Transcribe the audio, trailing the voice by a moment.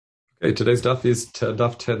Okay, today's daf is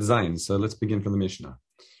daf Tet Zayin. So let's begin from the Mishnah.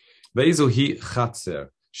 Ve'ezu hi chatzer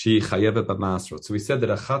she chayevet b'Maaserot. So we said that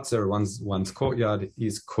a chatzer, one's courtyard,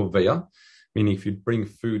 is koveya, meaning if you bring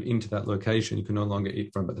food into that location, you can no longer eat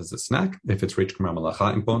from it as a snack if it's reached Gmar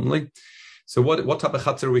Malacha. Importantly, so what type of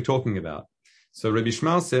chatzer are we talking about? So Rabbi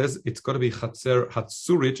Shmuel says it's got to be chatzer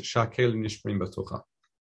hatzurit shakel nishprim b'tocha.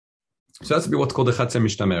 So that's to be what's called a chatzer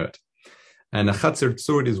mishtameret. And a chatzer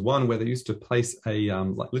tzurid is one where they used to place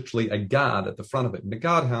literally a guard at the front of it, in a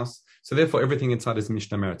guardhouse. So therefore, everything inside is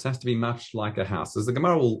mishtameret. It has to be much like a house. As the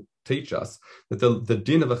Gemara will teach us, that the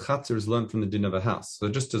din of a chatzer is learned from the din of a house. So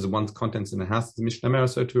just as one's contents in a house is mishtameret,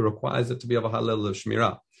 so too requires it to be of a high level of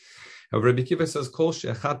shmirah. However, Rabbi Kiva says, Kol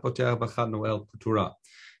she'echad poteach b'chad noel putura.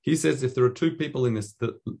 He says if there are two people in this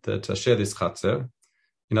that share this chatzer,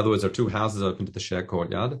 in other words, there are two houses open to the shared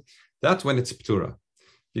courtyard, that's when it's putura.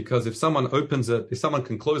 Because if someone opens it, if someone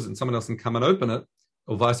can close it and someone else can come and open it,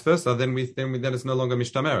 or vice versa, then it's no longer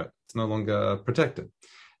mishtameret. It's no longer protected.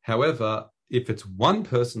 However, if it's one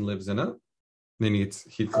person lives in it, meaning it's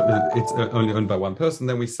only owned by one person,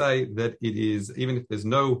 then we say that it is, even if there's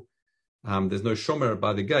no shomer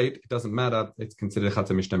by the gate, it doesn't matter. It's considered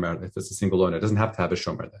chatzer mishtameret if it's a single owner. It doesn't have to have a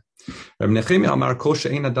shomer there.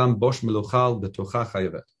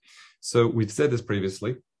 So we've said this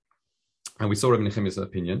previously. And we saw Rabbi Nechemiah's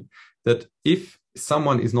opinion that if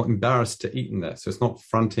someone is not embarrassed to eat in there, so it's not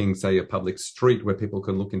fronting, say, a public street where people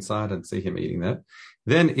can look inside and see him eating there,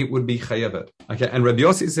 then it would be chayevet. Okay, and Rabbi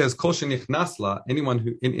Yossi says, Kol shenichnasla, anyone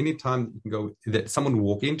who, in any time you can go, that someone will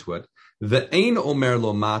walk into it, ve'ein omer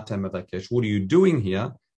lo ma'atem avakesh, what are you doing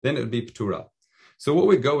here? Then it would be ptura. So what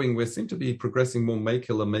we seem to be progressing more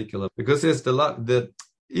makila, because there's that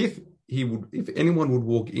if anyone would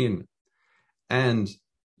walk in and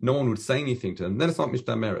no one would say anything to them, then it's not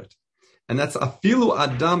mishtameret. And that's afilu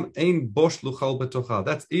adam ein bosh luchal betocha.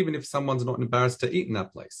 That's even if someone's not embarrassed to eat in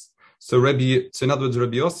that place. So in other words,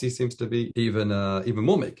 Rabbi Yossi seems to be even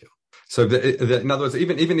more makil. So in other words,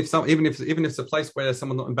 even if it's a place where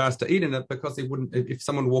someone's not embarrassed to eat in it, because they wouldn't, if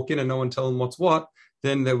someone walk in and no one tell them what's what,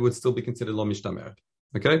 then they would still be considered lo mishtameret.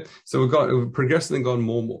 Okay, so we've progressively gone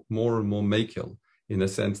more and more makil in the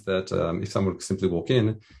sense that if someone would simply walk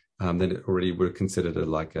in, then it already would consider it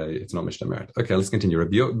like it's not mishtameret. Okay, let's continue.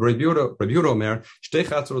 Rabbi Yehuda Omer, shtei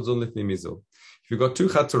chatzorot zon lifnei mizo. If you've got two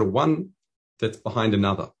chatzorot, one that's behind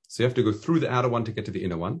another, so you have to go through the outer one to get to the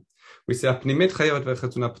inner one. We say pnimet chayavet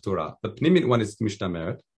ve'chatzuna p'tura. The pnimit one is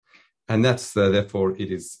mishtameret, and that's therefore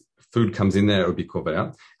it is food comes in there, it would be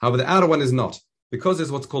koveya. However, the outer one is not. Because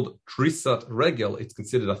there's what's called trisat regel, it's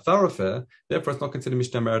considered a thoroughfare. Therefore, it's not considered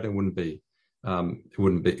mishtameret. It wouldn't be. It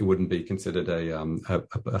wouldn't be considered a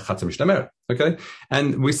chatzer mishtameret. Okay,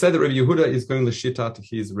 and we say that Rabbi Yehuda is going l'shita to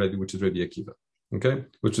his Rebbe, which is Rabbi Akiva. Okay,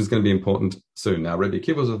 which is going to be important soon. Now, Rabbi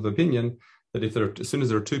Akiva was of the opinion that as soon as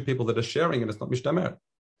there are two people that are sharing, and it's not mishtameret.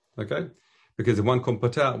 Okay, because if one come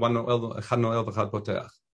poteach, one noel v'chad poteach.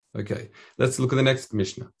 Okay, let's look at the next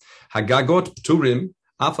Mishnah. Hagagot pturim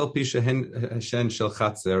afal pi shehen shel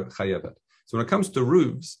chatzer chayevet. So when it comes to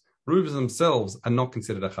roofs themselves are not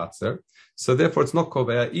considered a chatzer, so therefore it's not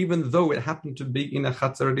koveya, even though it happened to be in a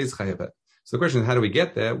chatzer, it is chayevet. So the question is, how do we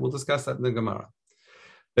get there? We'll discuss that in the Gemara.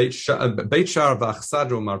 Beit shar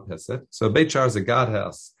v'achsadra marpeset. So beit shar is a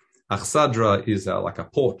guardhouse. Achsadra is like a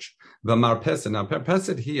porch. The marpeset. Now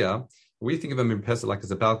marpeset here, we think of a marpeset like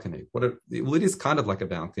as a balcony. It is kind of like a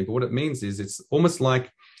balcony, but what it means is it's almost like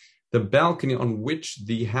the balcony on which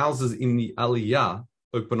the houses in the aliyah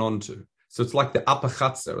open onto. So it's like the upper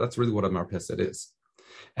chatzer. That's really what a marpeset is.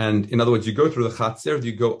 And in other words, you go through the chatzer,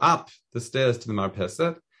 you go up the stairs to the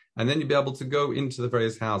marpeset, and then you'll be able to go into the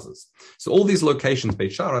various houses. So all these locations,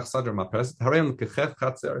 Beit Shar, Achsadra, Marpeset, Harem, Kechef,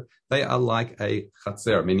 Chatzer, they are like a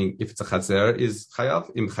chatzer, meaning if it's a chatzer, is chayav,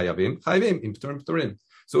 im chayavim, chayavim, im pturim, pturim.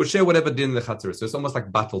 So it would share whatever din the chatzer is. So it's almost like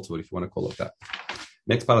battle to it, if you want to call it that.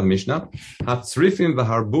 Next part of the Mishnah. Hatzrifim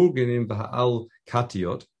v'harburgenim v'ha'al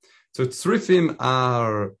katiot. So tzrifim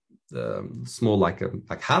are small like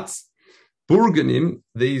huts. Burganim,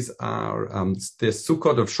 these are they're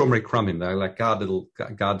sukkot of shomrei kramim. They're like guard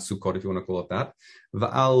sukkot, if you want to call it that.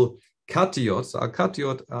 Va'al katiot, so al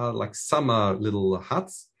katiot are like summer little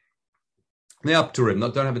huts. They are pturim,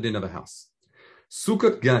 don't have a din of a house.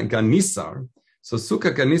 Sukkotganisar. So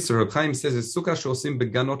sukkahganisar, Reb Chaim says, is sukkah shosim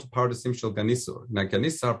beganot pardesim shelganisar.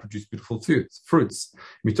 Nowganisar produce beautiful fruits.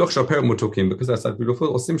 Mitoch shaper mutokim, because that's that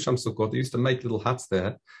beautiful. Osim sham sukkot. They used to make little huts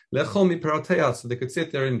there. Lechol mi peroteah, so they could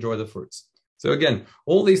sit there and enjoy the fruits. So again,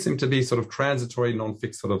 all these seem to be sort of transitory,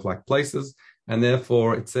 non-fixed sort of like places, and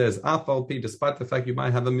therefore it says afal pi, despite the fact you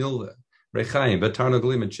might have a mill there. rechaim,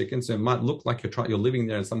 v'tarnoglim, and chicken. So it might look like you're living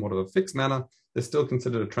there in somewhat of a fixed manner. They're still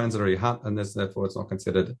considered a transitory hut, and therefore it's not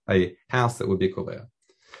considered a house that would be kovea.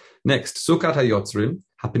 Next, sukat hayotzrim,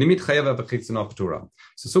 hapinimit chayava v'chitzona p'tura.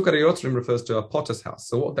 So sukat hayotzrim refers to a potter's house.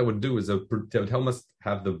 So what they would do is they would almost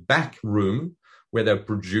have the back room where they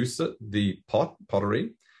produce the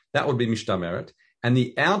pottery. That would be mishtameret. And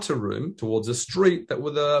the outer room towards a street that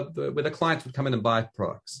where the clients would come in and buy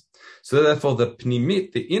products. So therefore, the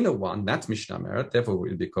pnimit, the inner one, that's mishnameret, therefore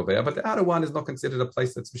it would be kovea, but the outer one is not considered a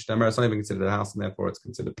place that's mishnameret, it's not even considered a house, and therefore it's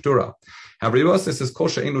considered ptura. Rabbi Yossi says,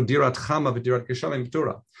 kosher enu dirat chama v'dirat geshamim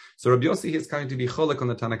ptura. So Rabbi Yossi is going to be cholek on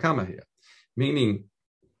the Tanakama here, meaning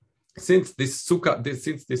since this sukkah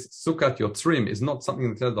yotzrim is not something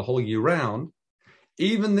that's done the whole year round,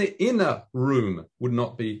 even the inner room would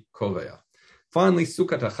not be kovea. Finally,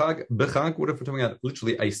 Sukkot HaChag, B'Chag, what if we're talking about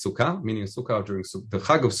literally a sukkah, meaning a sukkah during the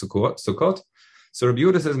Chag of Sukkot. So Rabbi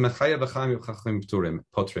Yehuda says, Mechaya v'chayim v'chachim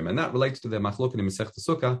potrim, and that relates to the Machlok in Masechta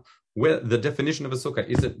Sukkah, where the definition of a sukkah,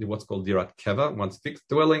 is it what's called dirat keva, one's fixed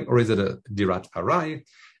dwelling, or is it a dirat arai?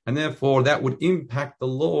 And therefore, that would impact the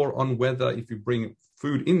law on whether, if you bring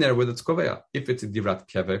food in there, whether it's kovea. If it's a dirat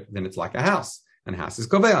keva, then it's like a house. And house is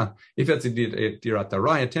kovea. If it's a dirat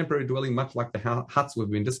arai, a temporary dwelling, much like the huts we've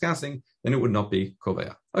been discussing, then it would not be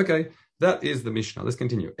kovea. Okay, that is the Mishnah. Let's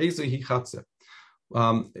continue. So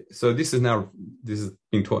this is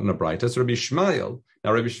being taught in a Braita. So Rabbi Shmuel.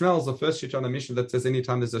 Now Rabbi Shmuel is the first shit on the Mishnah that says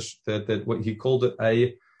anytime there's that what he called it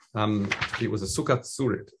it was a sukkah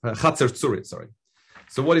tzurit, chatzer tzurit. Sorry.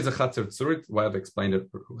 So what is a chatzer tzurit? The way I've explained it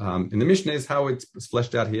in the Mishnah is how it's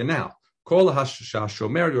fleshed out here now. Kol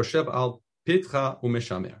hashomer yoshev al pitcha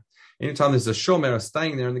umeshamer. Anytime there's a shomer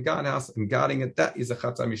staying there in the guardhouse and guarding it, that is a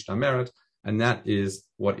chatzer mishameret, and that is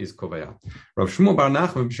what is kovea. Rav Shmuel bar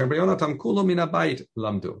Nachman b'Shem Yonatam kulo min habayit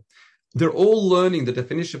lamdu. They're all learning the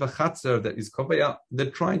definition of a chatzer that is kovea. They're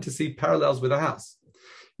trying to see parallels with a house.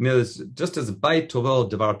 You know, just as bayit tovel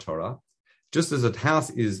devar Torah, just as a house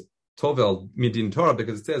is tovel midin Torah,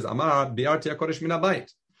 because it says Amar biarti hakodesh min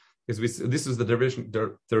habayit. Because this is the derivation.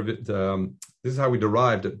 This is how we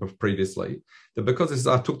derived it previously. That because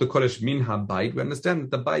I took the kodesh min habayit, we understand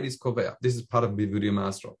that the bayit is kovea. This is part of bivudi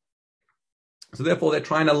Maaserot. So therefore, they're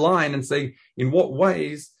trying to line and say in what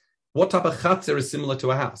ways, what type of chatzer is similar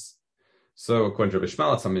to a house. So according to Rabbi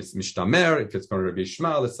Shmuel, it's a mishtamer. If it's according to Rabbi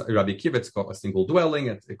Shmuel, it's Rabbi Kiva, it's got a single dwelling.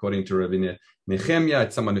 According to Rabbi Nehemiah,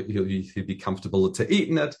 it's someone he'd be comfortable to eat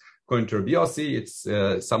in it. According to Rabbi Yossi, it's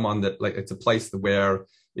someone that it's a place where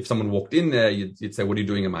if someone walked in there, you'd say, "What are you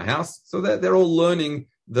doing in my house?" So they're all learning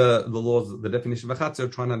the laws, the definition of a chatzer,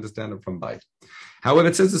 trying to understand it from Bayit. However,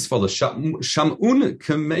 it says as follows: Shamun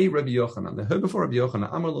k'mei Rabbi Yochanan. They heard before Rabbi Yochanan.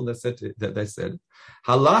 Amarlu, they said,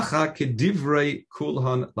 halacha kedivrei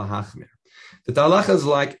kulhan lahachmir. That the halacha is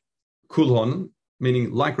like kulhan,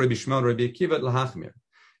 meaning like Rabbi Shmuel, Rabbi Akiva lahachmir.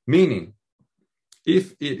 Meaning,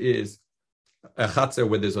 if it is a chatzer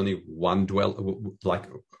where there's only one like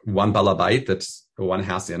one balabait, that's one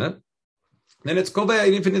house in it, then it's kovea,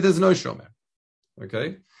 even if there's no shomer.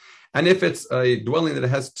 Okay, and if it's a dwelling that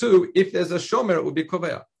has two, if there's a shomer, it would be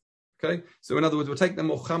kovea. Okay, so in other words, we're taking the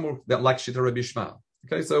mochamur that like shita Rabbi Shmuel.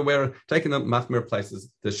 Okay, so we're taking the machmir places,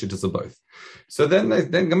 the shittas of both. So then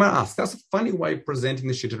Gemara asks, that's a funny way of presenting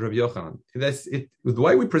the shita Rabbi Yochanan. The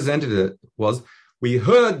way we presented it was, we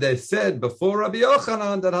heard they said before Rabbi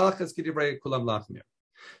Yochanan that halachas kedivrei kulam lachmir.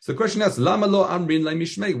 So the question is, lama lo amrin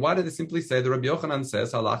le'mishmei? Why did they simply say that Rabbi Yochanan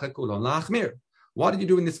says halacha kulam lachmir? Why did you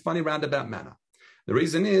do in this funny roundabout manner? The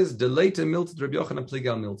reason is, delata milta Rabbi Yochanan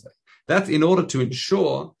pligal milta. That's in order to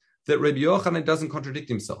ensure that Rabbi Yochanan doesn't contradict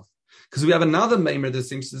himself. Because we have another maimer that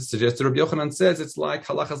seems to suggest that Rabbi Yochanan says it's like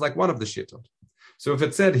halacha is like one of the shittot. So if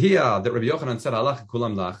it said here that Rabbi Yochanan said halacha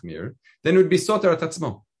kulam lachmir, then it would be soter at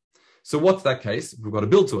atzmo. So what's that case? We've got to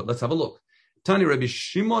build to it. Let's have a look. Tani Rabbi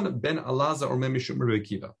Shimon ben Elazar or Mishum Rabbi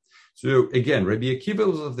Akiva. So again, Rabbi Akiva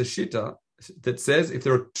was of the shita that says if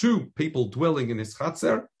there are two people dwelling in his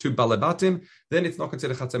chatzer, two balabatim, then it's not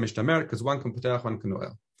considered chatzer mishtamer because one can potach, one can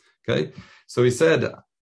noel. Okay, so he says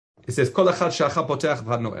kol echad shacha potach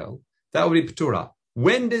v'had noel. That would be p'tura.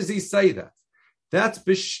 When does he say that? That's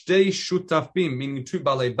b'shtei shutafim, meaning two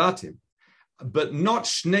balabatim, but not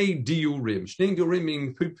shnei diurim. Shnei diurim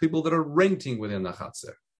meaning people that are renting within the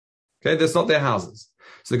chatzer. Okay, that's not their houses.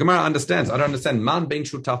 So the Gemara understands. I don't understand. Man ben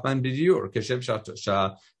shutaf man b'diur. Keshev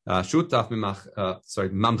shutaf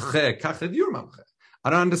mamche kach diur mamche. I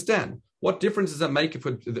don't understand. What difference does it make if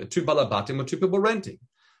we're two balabatim or two people renting?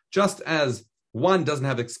 Just as one doesn't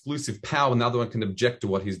have exclusive power and the other one can object to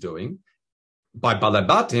what he's doing, by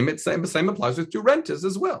balabatim, the same applies with two renters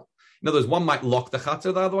as well. In other words, one might lock the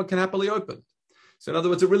chatzar, the other one can happily open. So in other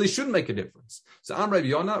words, it really should make a difference. So Rabbi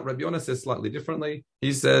Yonah says slightly differently.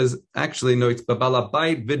 He says, actually, no, it's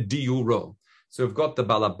Balabait v'diuro. So we've got the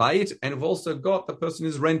Balabait, and we've also got the person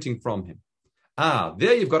who's renting from him.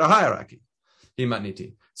 There you've got a hierarchy.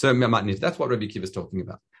 So that's what Rabbi Akiva is talking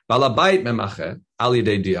about. Balabait memacher al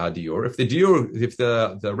yedei diur. If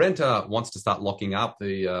the renter wants to start locking up,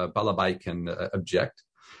 the balabait can object.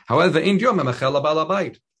 However, in diur memacher la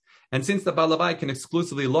balabait. And since the balabait can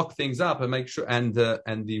exclusively lock things up and make sure, and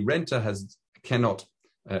the renter cannot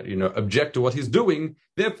object to what he's doing,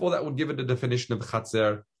 therefore that would give it a definition of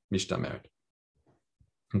chatzer mishtameret.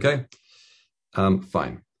 Okay,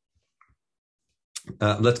 fine.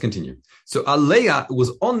 Let's continue. So Aleya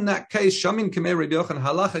was on that case. Shamin Kamei Rabbi Yochanan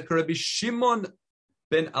halacha Rabbi Shimon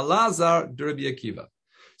ben Elazar de Rabbi Akiva.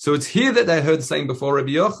 So it's here that they heard saying before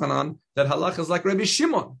Rabbi Yochanan that halacha is like Rabbi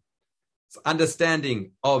Shimon. It's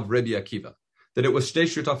understanding of Rabbi Akiva that it was shtei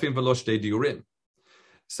shutafim v'lo shtei diurim.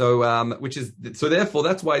 So therefore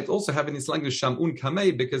that's why it's also having this language shamun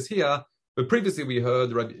kamei, because here, but previously we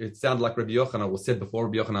heard it sounded like Rabbi Yochanan was said before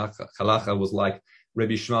Rabbi Yochanan halacha was like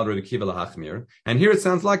Rabbi Shmuel, Rabbi Akiva lahachmir, and here it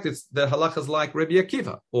sounds like the halacha is like Rabbi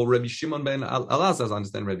Akiva or Rabbi Shimon ben Elazar, as I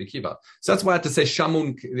understand Rabbi Akiva. So that's why I had to say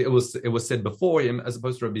shamun. It was said before him as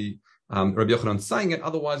opposed to Rabbi Yochanan saying it.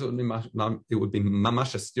 Otherwise, it would be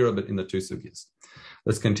mamash stira, but in the two sugyas.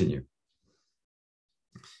 Let's continue.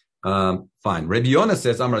 Fine. Rabbi Yonah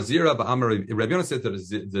says Amar Zira, but Rabbi Yonah says that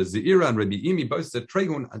the Zira and Rabbi Imi both said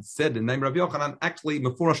Tregun and said the name Rabbi Yochanan actually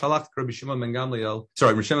Mefurash halach Rabbi Shimon ben Gamliel.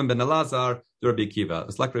 Sorry, Rabbi Shimon ben Elazar to Rabbi Akiva.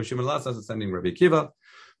 It's like Rabbi Shimon ben Elazar is sending Rabbi Akiva,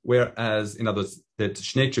 whereas in other words that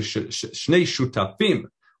Shnei Shutafim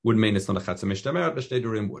would mean it's not a Chatzer Mishtameret, but Shnei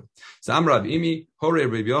Durim would. So Amar Rabbi Imi Hore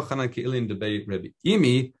Rabbi Yochanan Keilin debate Rabbi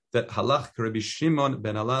Imi that halach Rabbi Shimon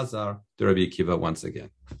ben Elazar to Rabbi Akiva once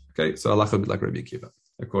again. Okay, so halach a bit like Rabbi Akiva.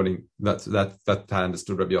 According that I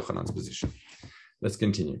understood Rabbi Yochanan's position. Let's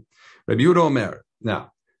continue. Rabbi Yehuda Omer.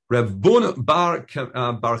 Now, Rav Bun bar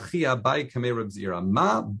Chia by Kamei Reb Zira.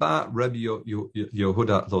 Ma ba Rabbi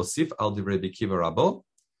Yehuda losif al divrei Rabbi Akiva Rabo.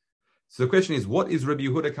 So the question is, what is Rabbi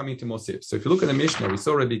Yehuda coming to Mosif? So if you look at the Mishnah, we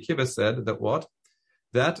saw Rabbi Akiva said that what?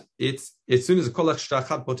 That it's as soon as a kolach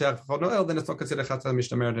shtachat poter noel, then it's not considered chatzer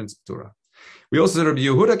mishnameret and ptura. We also said Rabbi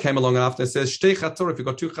Yehuda came along after and says shtei chatzor. If you've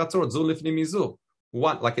got two chatzor, zul lifni mizu.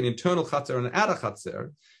 One, like an internal chatzar and an outer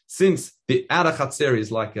chatzar, since the outer chatzar is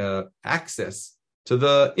like a access to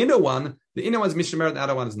the inner one is mishnameret and the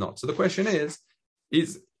outer one is not. So the question is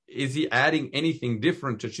he adding anything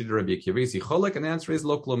different to Shita Rabbi Akiva? Is he cholek? And the answer is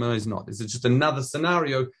lo klom, is not. Is it just another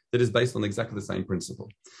scenario that is based on exactly the same principle?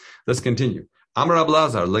 Let's continue. Amar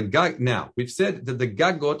Ablazar, now we've said that the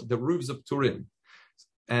gagot, the roofs of Turim,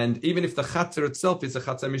 and even if the chatzar itself is a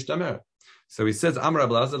chatzar mishtameret. So he says, Amar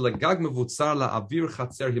Ablazar, legag mevutzar la'avir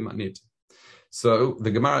chatzer himanit. So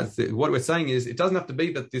the Gemara, what we're saying is, it doesn't have to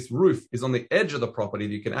be that this roof is on the edge of the property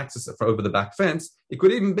that you can access it over the back fence. It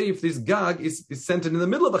could even be if this gag is centered in the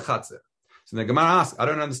middle of a chatzer. So the Gemara asks, I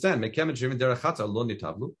don't understand. But if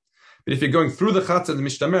you're going through the chatzer, the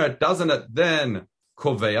mishtameret, doesn't it then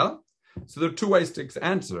koveya? So there are two ways to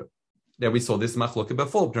answer it. There we saw this machloka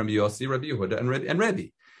before, Rabbi Yossi, Rabbi Yehuda, and Rabbi.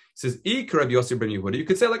 It says, Ik Rabbi Yossi ben Yehuda. You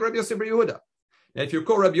could say like Rabbi Yossi ben Yehuda. Now, if you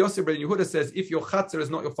recall, Rabbi Yossi ben Yehuda says, if your chatzar is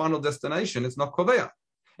not your final destination, it's not koveya.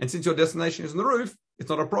 And since your destination is on the roof, it's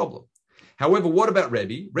not a problem. However, what about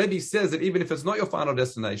Rebbe? Rebbe says that even if it's not your final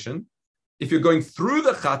destination, if you're going through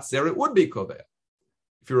the chatzar, it would be koveya,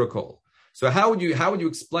 if you recall. So how would you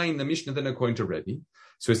explain the Mishnah then according to Rebbe?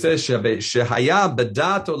 So it says, Shehaya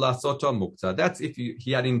bedato lasoto mukta. That's if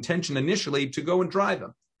he had intention initially to go and drive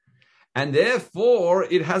him. And therefore,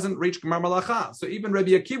 it hasn't reached Gmar Malacha. So even Rabbi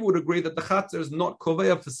Akiva would agree that the chatzar is not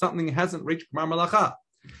koveya for something that hasn't reached Gmar Malacha.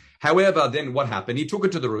 However, then what happened? He took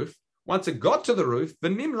it to the roof. Once it got to the roof,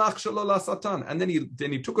 v'nimlach shelo lasatan, and then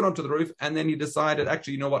he took it onto the roof, and then he decided,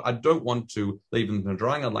 actually, you know what? I don't want to leave them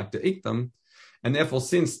drying. I'd like to eat them. And therefore,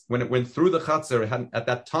 since when it went through the chatzar, at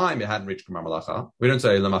that time it hadn't reached Gmar Malacha. We don't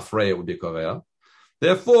say lemafrei it would be koveya.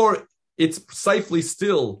 Therefore, it's safely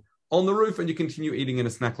still on the roof, and you continue eating in a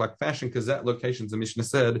snack-like fashion because that location, as the Mishnah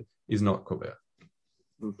said, is not koveya.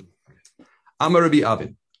 Amar Rabbi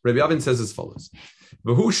Avin. Rabbi Avin says as follows: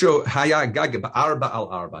 V'husho haya gag ba'arba al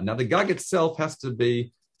arba. Now the gag itself has to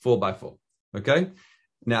be 4x4. Okay.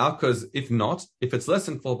 Now, because if it's less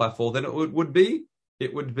than 4x4, then it would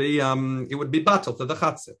be battle for the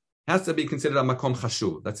chatzir. It has to be considered a makom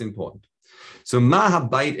chashuv. That's important. So ma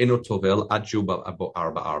habayit eno tovel adju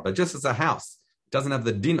arba arba. Just as a house doesn't have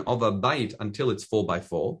the din of a bayit until it's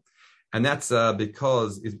 4x4. And that's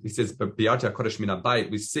because he says, we're going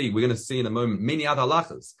to see in a moment many other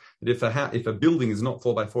halachas that if a building is not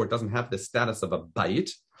 4x4, it doesn't have the status of a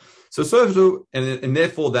bayit. And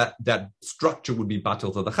therefore that structure would be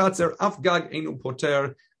batel to the chatzer. Afgag enu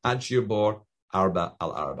poter ad shirbor arba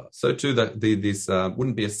al arba. So too, this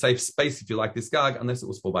wouldn't be a safe space, if you like, this gag, unless it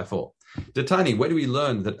was 4x4. Detani, where do we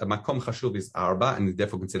learn that a makom chashuv is arba and is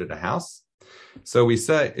therefore considered a house? So we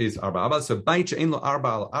say is arba arba. So bayit she'en lo arba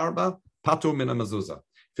al arba patur min mezuzah.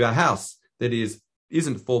 If you have a house that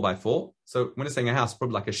isn't 4x4, so when it's saying a house,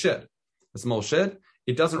 probably like a shed, a small shed,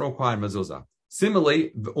 it doesn't require mezuzah.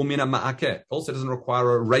 Similarly, umina ma'akeh also doesn't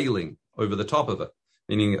require a railing over the top of it,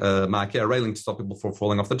 meaning ma'akeh, a railing to stop people from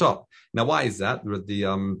falling off the top. Now, why is that? The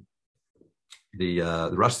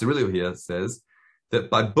Rosh Sirilio here says that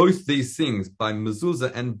by both these things, by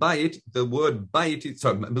mezuzah and bayit, the word bayit,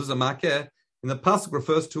 mezuzah ma'akeh, in the pasuk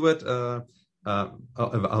refers to it. Also,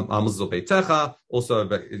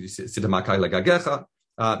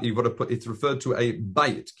 you've got to put it's referred to a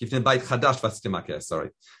bayit.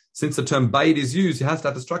 Sorry. Since the term bayit is used, it has to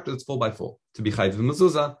have a structure that's 4x4 to be chayv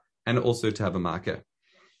mezuzah and also to have a marker.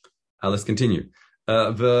 Let's continue.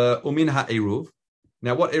 The umin ha'eruv.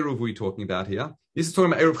 Now, what eruv are we talking about here? This is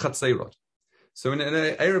talking about eruv chatzerot. So in an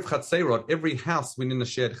eruv chatzerot, every house within the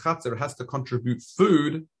shared chatzer has to contribute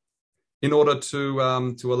food in order to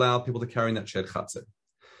allow people to carry in that shared chatzer.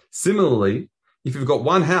 Similarly, if you've got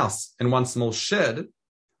one house and one small shed,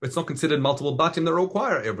 it's not considered multiple batim that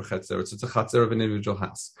require every chatzer. It's a chatzer of an individual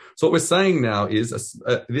house. So what we're saying now is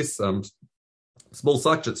this small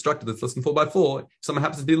structure that's less than 4x4, if someone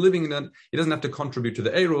happens to be living in it, he doesn't have to contribute to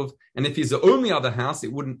the eruv. And if he's the only other house,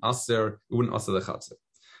 it wouldn't aser the chatzer.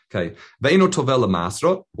 Okay. Ve'ino tovel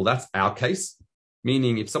Maaserot. Well, that's our case.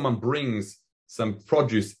 Meaning if someone brings some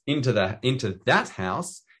produce into that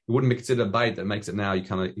house, it wouldn't be considered a bayit that makes it now. You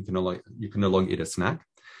can no longer eat a snack.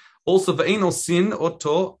 Also, ve'eno sin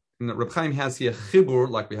oto. Reb Chaim has here chibur,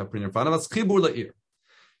 like we have printed in front of us. Chibur la'ir.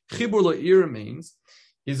 Chibur la'ir means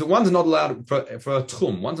is that one's not allowed for a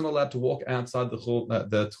tchum. One's not allowed to walk outside the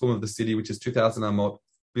tchum of the city, which is 2,000 amot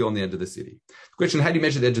beyond the edge of the city. The question: how do you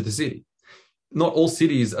measure the edge of the city? Not all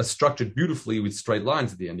cities are structured beautifully with straight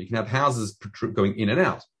lines at the end. You can have houses going in and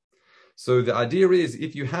out. So the idea is,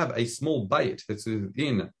 if you have a small bayit that's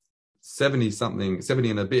in 70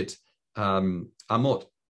 and a bit amot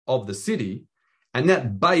of the city, and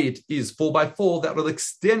that bayit is 4x4, that will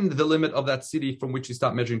extend the limit of that city from which you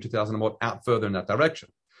start measuring 2,000 amot out further in that direction.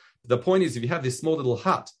 The point is, if you have this small little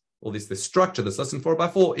hut, or this structure that's less than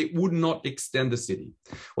 4x4, it would not extend the city.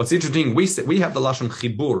 What's interesting, we have the lashon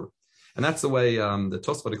chibur, and that's the way the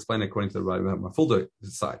Tosfot explained it according to the Mafuldo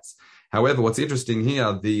sites. However, what's interesting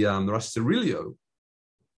here, the Rosh Sirilio,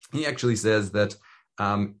 he actually says that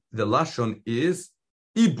the lashon is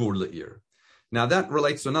ibur le'ir. Now that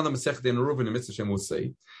relates to another Masechet in Eruvin and Mitzvah Shem. We'll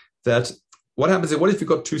see that what happens is, what if you've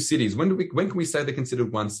got two cities? When can we say they're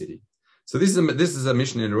considered one city? So this is a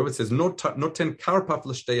mission in Eruvin. It says not ten karpaf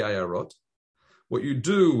l'shtei ayarot. What you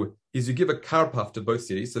do is you give a karpaf to both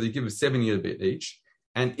cities, so you give a 7-year bit each,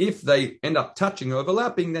 and if they end up touching or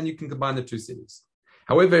overlapping, then you can combine the two cities.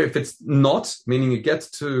 However, if it's not, meaning it gets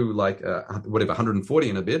to like 140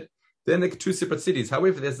 and a bit, then they're two separate cities.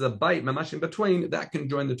 However, there's a bayit mamash in between that can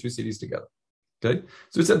join the two cities together. Okay,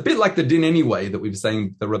 so it's a bit like the din anyway that we were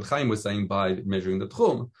saying, the Reb Chaim was saying by measuring the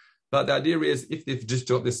tchum. But the idea is, if they've just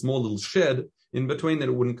got this small little shed in between, then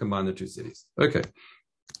it wouldn't combine the two cities. Okay.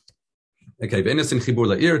 If someone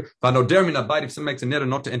makes a neder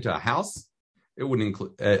not to enter a house, it wouldn't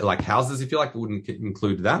include like houses, if you like. It wouldn't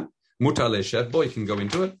include that. Mutar le'shef bo, you can go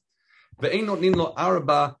into it.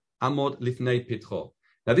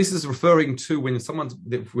 Now this is referring to when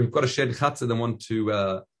we've got a shared chatzah, they want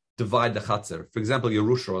to divide the chatzar. For example,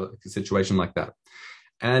 Yerusha, or a situation like that.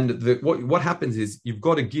 And what happens is, you've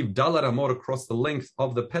got to give dalar amor across the length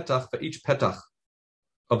of the petach for each petach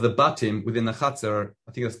of the batim within the chatzar.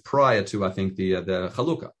 I think that's prior to, the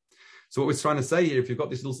chalukah. So what we're trying to say here, if you've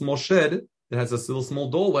got this little small shed that has this little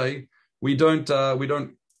small doorway, we don't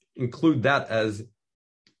include that as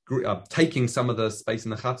taking some of the space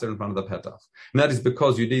in the chatzar in front of the petach. And that is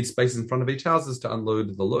because you need spaces in front of each houses to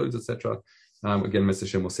unload the loads, etc. Again, Mr.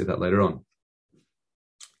 Shem will see that later on.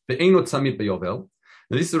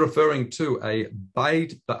 Now, this is referring to a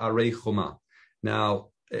bayit ba'arei chuma. Now,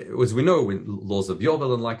 as we know, in laws of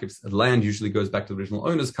Yovel and like, if land usually goes back to the original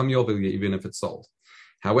owners, come Yovel, even if it's sold.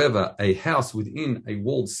 However, a house within a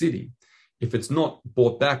walled city, if it's not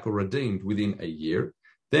bought back or redeemed within a year,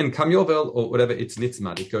 then come Yovel or whatever, it's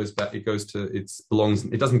nitzmad. It goes back. It belongs.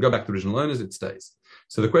 It doesn't go back to the original owners. It stays.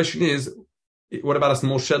 So the question is, what about a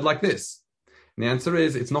small shed like this? And the answer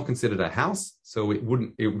is it's not considered a house, so it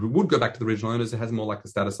would go back to the original owners. It has more like the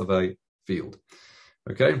status of a field.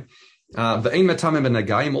 Okay. The ein metamim and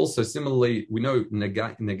nagaim, also similarly, we know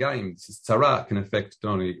nagaim, tzara, can affect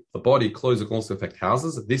not only the body, clothes, it can also affect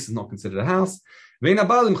houses. This is not considered a house. When they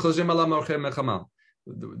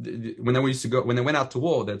used to go, when they went out to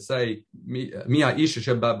war, they'd say, anyone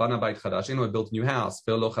built a new house,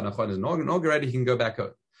 inaugurated, he can go back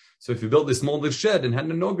home. So if you built this small little shed and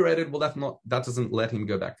hadn't inaugurated, well, that doesn't let him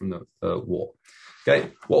go back from the war.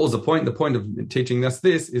 Okay, what was the point? The point of teaching us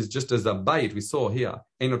this is just as a bait we saw here,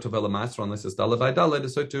 unless it's daled by daled,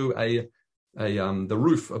 so too the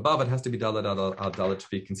roof above it has to be daled daled to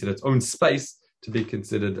be considered its own space, to be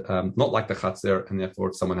considered not like the chatzer, and therefore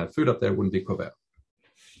if someone had food up there, it wouldn't be kover.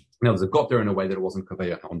 Now, it got there in a way that it wasn't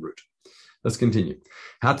kover en route. Let's continue.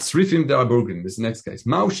 Hatzrifim da'burganim. This is the next case.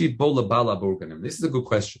 Maushi bola bala burganim. This is a good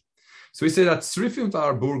question. So we say that tzrifim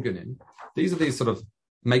da'burganim. These are these sort of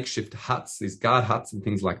makeshift huts, these guard huts and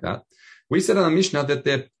things like that. We said in the Mishnah that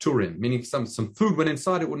they're turim, meaning some food went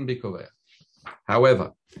inside, it wouldn't be kover.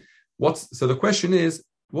 However, so the question is,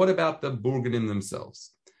 what about the burganim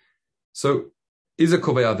themselves? So is a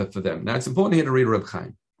kover for them? Now it's important here to read Reb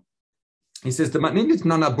Chaim. He says the matninit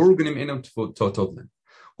nana burganim enam totovlen.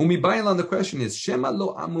 The question is, Shema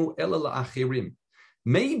lo amru ela la'achirim.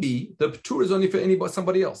 Maybe the ptur is only for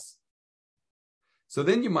somebody else. So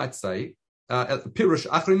then you might say, Pirush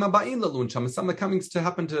achrim aba'in lalun sham. Someone coming to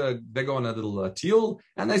happen to, they go on a little tiul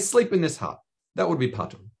and they sleep in this hut. That would be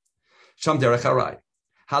patur. Sham derech harai.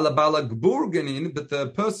 Halabala gburganin, but the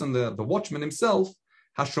person, the watchman himself,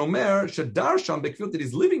 hashomer shadar sham bekvil, that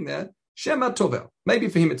he's living there. Shema tovel. Maybe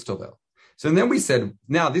for him it's tovel. So then we said,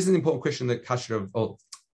 now this is an important question that kasher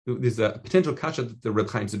there's a potential kasha that the Reb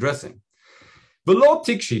Chaim is addressing. V'lo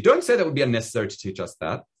tikshi, don't say that would be unnecessary to teach us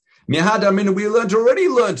that. Mihad amin, we already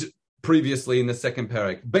learned previously in the second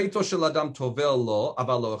parak. Beito shel adam tovel lo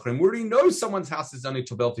avalo achrim. We already know someone's house is only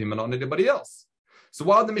tovel for him and not anybody else. So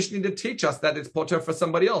why would the Mishnah need to teach us that it's poter for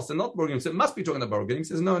somebody else and not Borgim? So it must be talking about Borgim. He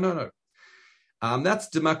says, no. That's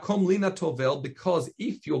demakom lina tovel, because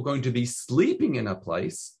if you're going to be sleeping in a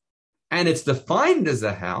place and it's defined as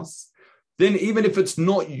a house, then even if it's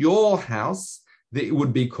not your house, it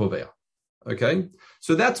would be kover. Okay?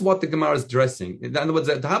 So that's what the Gemara is addressing. In other words,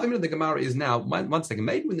 the Havim of the Gemara is now, one second,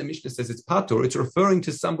 maybe when the Mishnah says it's patur, it's referring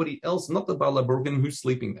to somebody else, not the Bala Burgan who's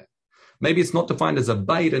sleeping there. Maybe it's not defined as a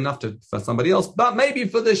bait enough for somebody else, but maybe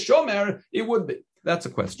for the Shomer, it would be. That's a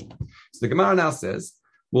question. So the Gemara now says,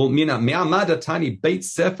 well, mi'amada tani beit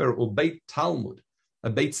sefer or beit Talmud. A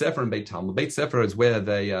Beit Sefer and Beit Talmud. Beit Sefer is where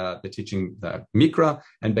they're teaching the Mikra,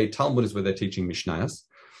 and Beit Talmud is where they're teaching Mishnayos.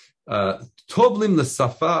 Tovlim the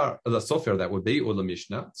Sofer, that would be, or the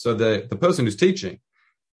Mishnah. So the person who's teaching,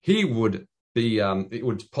 he would be, it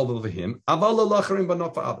would probably for him, but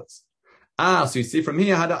not for others. So you see from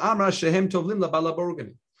here, Hada Amra Shehem Tovlim la Bala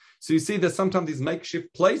Borgani. So you see that sometimes these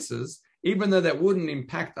makeshift places, even though that wouldn't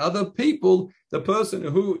impact other people, the person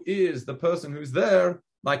who's there,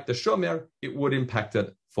 like the Shomer, it would impact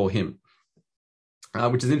it for him.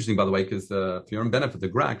 Which is interesting, by the way, because for your own benefit, the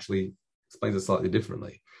Gra actually explains it slightly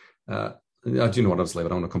differently. I do know what I'm saying,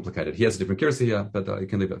 but I don't want to complicate it. He has a different curiosity here, but you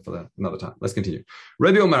can leave it for another time. Let's continue.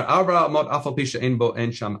 Rabbi Omer, Arba Mod Afal Pisha Enbo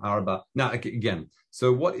Ensham Arba. Now, again,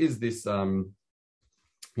 so what is this?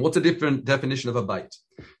 What's a different definition of a bait?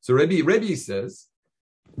 So Rabbi says,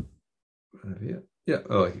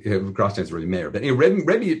 Grass is really mayor, but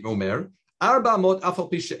Rabbi Omer, Arba Mod Afal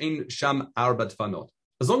Pisha En Sham Arba Tfanot.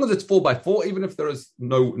 As long as it's 4x4, even if there is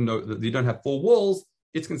no, you don't have 4 walls,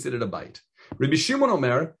 it's considered a bait. Rabbi Shimon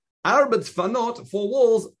Omer, Arba Tfanot, 4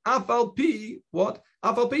 walls, Afal Pi, what?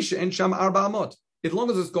 Afal Pisha En Sham Arba Amot. As long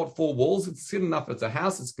as it's got 4 walls, it's good enough. It's a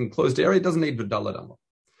house, it's an enclosed area, it doesn't need Vidalad Amot.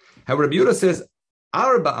 However, Rabbi Yehuda says,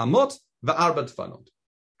 Arba Amot, Arba Tfanot.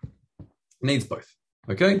 Needs both.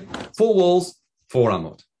 Okay? 4 walls, 4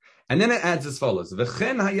 Amot. And then it adds as follows. Now,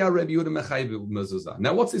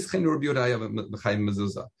 what's this Chen Rabbi Yehuda Mechayv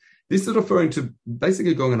Mezuzah? This is referring to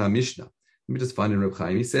basically going on our Mishnah. Let me just find in Reb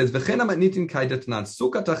Chaim. He says, Rabbi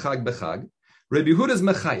Yehuda's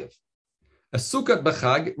Mechayv. A sukkot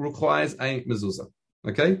b'chag requires a mezuzah.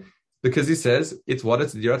 Okay? Because he says, it's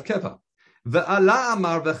Dirat Keva.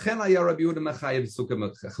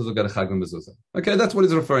 Okay, that's what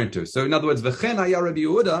he's referring to. So in other words, that's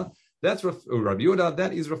Rabbi Yehuda,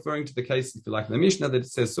 that is referring to the case, if you like, in the Mishnah, that it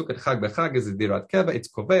says Sukkot Chag B'Chag is a Dirat Keva, it's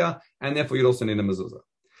Koveya, and therefore you'd also need a mezuzah.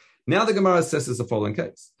 Now the Gemara says the following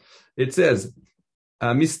case. It says,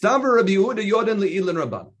 Mistaver Rabbi Yehuda Yoden Le'ilan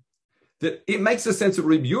Rabban. that it makes a sense that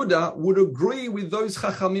Reb Yehuda would agree with those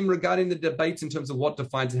chachamim regarding the debates in terms of what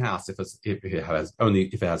defines a house. If it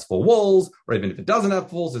has four walls, or even if it doesn't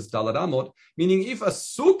have walls, it's dalad amot. Meaning, if a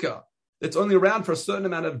sukkah that's only around for a certain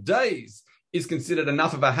amount of days is considered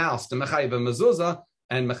enough of a house to mechayev and mezuzah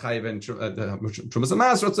and mechayev and trumas and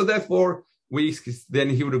Maaserot, so therefore then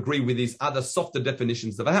he would agree with these other softer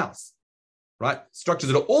definitions of a house, right?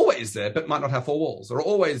 Structures that are always there but might not have four walls, or are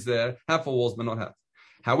always there, have four walls but not have.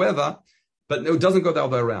 However, but it doesn't go the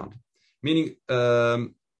other way around. Meaning,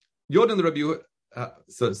 Yodin the Rabbi,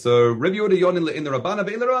 so Rabbi Yehuda Yodin in the Rabbana,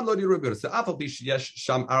 but in the Ran Lodi Rabbi Yehuda. So Afal Bish Yesh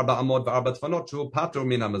Sham Arba Amod VaArba Tfanot Shu Patro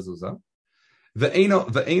Min HaMezuzah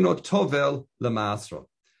Ve'eno Tovel LeMaasrot.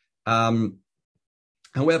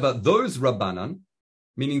 However, those Rabbanan,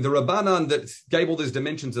 meaning the Rabbanan that gave all these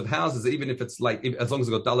dimensions of houses, even if it's like, as long as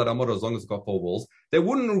it's got Dalad Amod, or as long as it's got four walls, they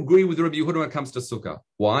wouldn't agree with Rabbi Yehuda when it comes to Sukkah.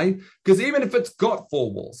 Why? Because even if it's got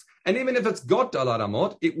four walls, and even if it's got Dalad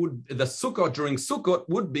Amod, the Sukkah during Sukkot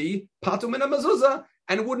would be Patu Min HaMezuzah,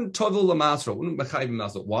 and it wouldn't Tovel LeMaasrot, wouldn't Mechayiv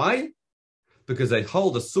Maaserot. Why? Because they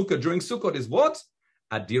hold the Sukkah during Sukkot is what?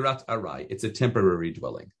 Adirat Arai. It's a temporary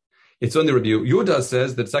dwelling. It's only Rabbi Yehuda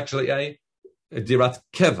says that it's actually a Dirat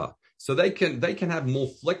Keva. So they can have more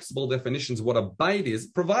flexible definitions of what a bait is,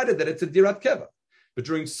 provided that it's a dirat keva. But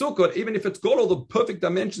during Sukkot, even if it's got all the perfect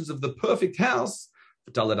dimensions of the perfect house,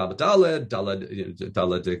 dalad abdalad, dalad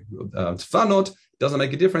tfanot, doesn't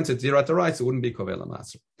make a difference. It's dirat arai, so it wouldn't be kovel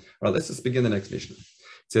maser. All right, let's just begin the next Mishnah. It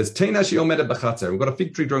says Teina she omedet b'chatzer. We've got a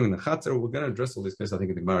fig tree growing in the chatzer. We're going to address all these places, I think,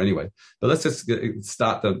 in the Gemara anyway. But let's just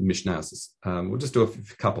start the Mishnah. We'll just do a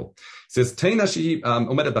couple. It says Teina she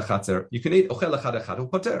omedet b'chatzer. You can eat ochel echad echad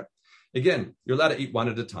upoter. Again, you're allowed to eat one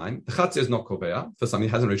at a time. The chatzir is not koveya for something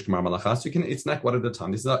that hasn't reached Gemar Malacha, so you can eat snack one at a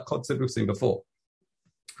time. This is that concept we've seen before.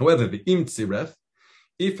 However, the im tziref,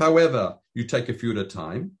 if, however, you take a few at a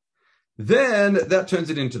time, then that turns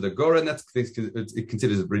it into the gora, and it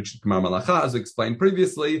considers it reached Gemar Malacha, as we explained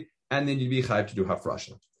previously, and then you'd be chayav to do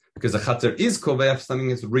hafrasha. Because the chatzir is koveya for something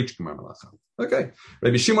that's reached Gemar Malacha. Okay.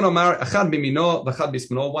 Rabbi Shimon Omar, achad bimino, v'achad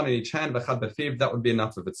bismino, one in each hand, v'achad b'fiv, that would be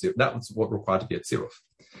enough of a tziruf. That was what required to be a tziruf.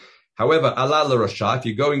 However, ala l'rasha, if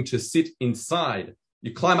you're going to sit inside,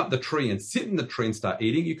 you climb up the tree and sit in the tree and start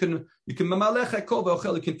eating, you can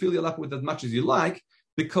fill your lap with as much as you like,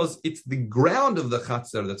 because it's the ground of the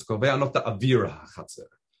chatzer that's kovea, not the avira chatzer.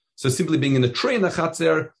 So simply being in the tree in the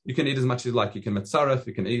chatzer, you can eat as much as you like. You can metzaref,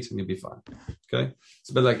 you can eat, and you'll be fine. Okay, it's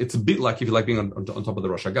a bit like if you like being on top of the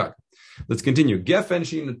Rosh Hagag. Let's continue. Gefen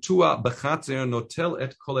shin tua b'chatzer notel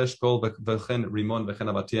et kol eshkol v'chen rimon v'chen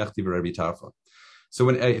avatiach divrei Rabbi Tarfon. So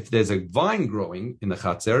if there's a vine growing in the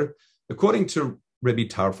chatzer, according to Rabbi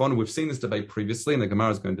Tarfon, we've seen this debate previously, and the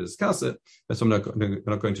Gemara is going to discuss it. So I'm not going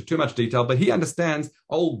to go into too much detail, but he understands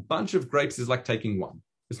a whole bunch of grapes is like taking one.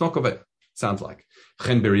 It's not koveh. Sounds like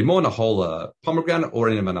chen berimon, a whole pomegranate, or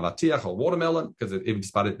an avatiach, a whole watermelon, because even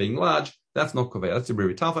despite it being large, that's not koveh. That's a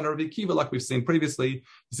Rabbi Tarfon and Rabbi Kiva, like we've seen previously.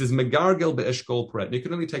 This is megargel be'eshkol peret. You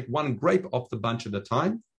can only take one grape off the bunch at a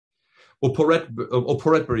time. Or poret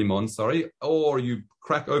berimon, or you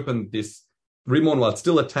crack open this rimon while it's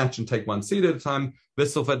still attached and take one seed at a time.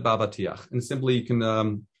 V'sofet ba'avatiach, and simply you can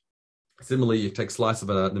you take a slice of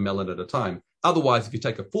the melon at a time. Otherwise, if you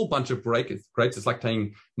take a full bunch of grapes, it's like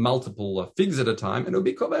taking multiple figs at a time, and it'll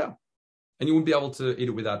be koveya, and you won't be able to eat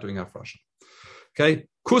it without doing hafrasha. Okay,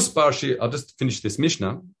 kus barshi. I'll just finish this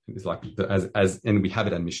Mishnah. It's like and we have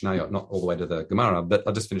it in Mishnah, not all the way to the Gemara, but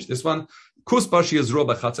I'll just finish this one. Kus barshi is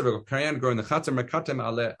roba chatzer. We'll carry on growing the chatzer. Mekatem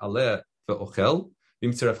ale ve'ochel.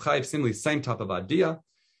 B'mitzeref chayiv. Similarly, same type of idea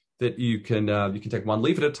that you can take one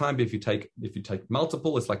leaf at a time. But if you take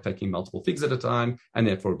multiple, it's like taking multiple figs at a time, and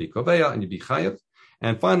therefore be koveya and you be chayiv.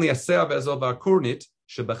 And finally, aseh ve'ezova kurnit.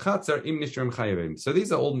 So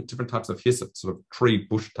these are all different types of hyssop, sort of tree,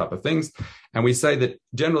 bush type of things. And we say that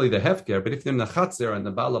generally they're hefker, but if they're in the chatzer and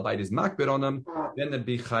the baal habayit is makbid on them, then they'd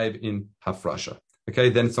be chayiv in hafrasha. Okay,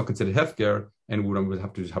 then it's not considered hefker, and we would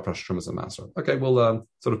have to do hafrasha trumas and Maaserot. Okay, we'll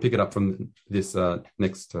sort of pick it up from this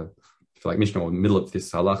next, Mishnah, or middle of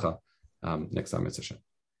this halacha next time.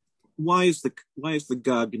 Why is the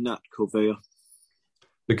gag not koveya?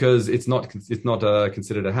 Because it's not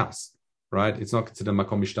considered a house. Right, it's not considered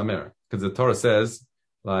makom mishtamer, because the Torah says,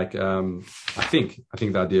 I think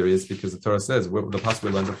the idea is because the Torah says the pasuk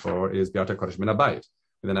we learned it for is bi'ata kodesh min habayit,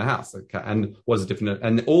 within a house. Okay, and what's different?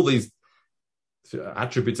 And all these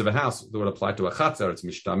attributes of a house that would apply to a chatzer. It's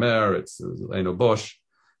mishtamer, it's eno bosh,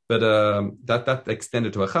 but that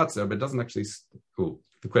extended to a chatzer, but it doesn't actually. Cool.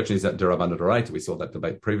 The question is that derabana d'oraita. We saw that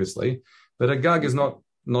debate previously, but a gag is not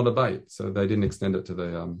a bayit, so they didn't extend it to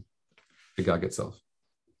the gag itself.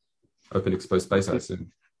 Open exposed space, I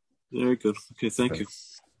assume. Very good. Okay, thank you.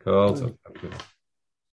 Cool. So, have a good